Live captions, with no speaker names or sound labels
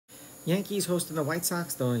Yankees hosting the White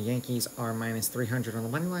Sox. The Yankees are minus 300 on the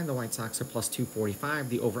money line. The White Sox are plus 245.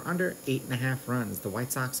 The over-under, 8.5 runs. The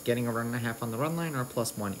White Sox getting a run and a half on the run line are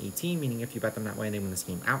plus 118, meaning if you bet them that way, they win this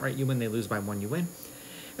game outright. You win, they lose by 1, you win.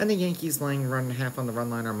 And the Yankees laying a run and a half on the run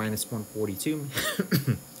line are minus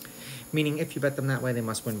 142, meaning if you bet them that way, they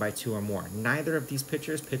must win by 2 or more. Neither of these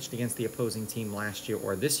pitchers pitched against the opposing team last year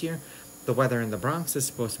or this year. The weather in the Bronx is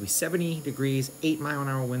supposed to be 70 degrees,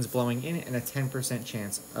 8-mile-an-hour winds blowing in, and a 10%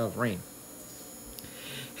 chance of rain.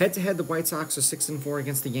 Head-to-head, the White Sox are 6-4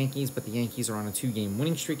 against the Yankees, but the Yankees are on a 2-game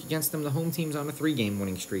winning streak against them. The home team's on a 3-game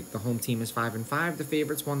winning streak. The home team is 5-5. The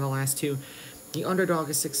favorites won the last 2. The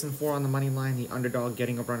underdog is 6-4 on the money line. The underdog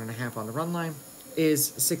getting a run and a half on the run line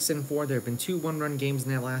is 6-4. There have been 2 one-run games in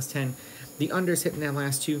their last 10. The under's hit in their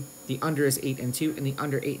last 2. The under is 8-2, and the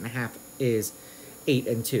under 8.5 is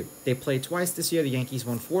 8-2. They played twice this year. The Yankees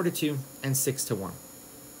won 4-2 and 6-1.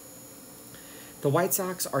 The White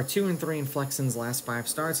Sox are 2-3 in Flexen's last 5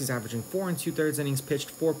 starts. He's averaging 4 2/3 innings pitched,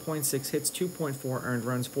 4.6 hits, 2.4 earned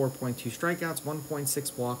runs, 4.2 strikeouts,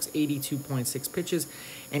 1.6 walks, 82.6 pitches,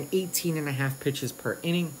 and 18.5 pitches per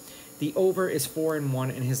inning. The over is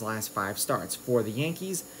 4-1 in his last 5 starts. For the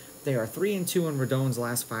Yankees, they are 3-2 in Rodon's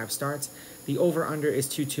last 5 starts. The over-under is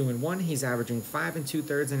 2-2-1. He's averaging 5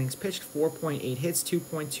 2/3 innings pitched, 4.8 hits,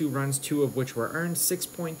 2.2 runs, 2 of which were earned,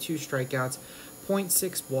 6.2 strikeouts,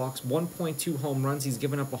 0.6 walks, 1.2 home runs. He's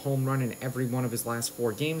given up a home run in every one of his last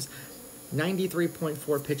 4 games,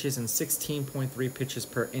 93.4 pitches, and 16.3 pitches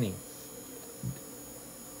per inning.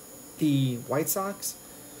 The White Sox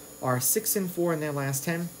are 6-4 in their last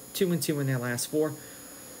 10, 2-2 in their last 4.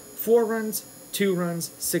 4 runs, 2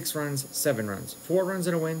 runs, 6 runs, 7 runs. 4 runs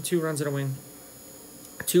and a win, 2 runs and a win,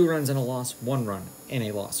 2 runs and a loss, 1 run and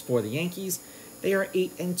a loss. For the Yankees, they are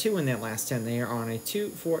 8-2 in their last 10. They are on a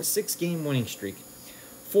 6-game winning streak.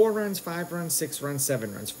 4 runs, 5 runs, 6 runs,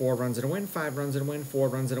 7 runs. 4 runs and a win, 5 runs and a win, 4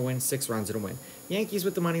 runs and a win, 6 runs and a win. Yankees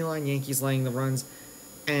with the money line, Yankees laying the runs.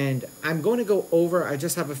 And I'm going to go over. I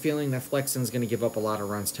just have a feeling that Flexen's going to give up a lot of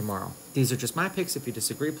runs tomorrow. These are just my picks. If you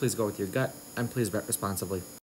disagree, please go with your gut, and please bet responsibly.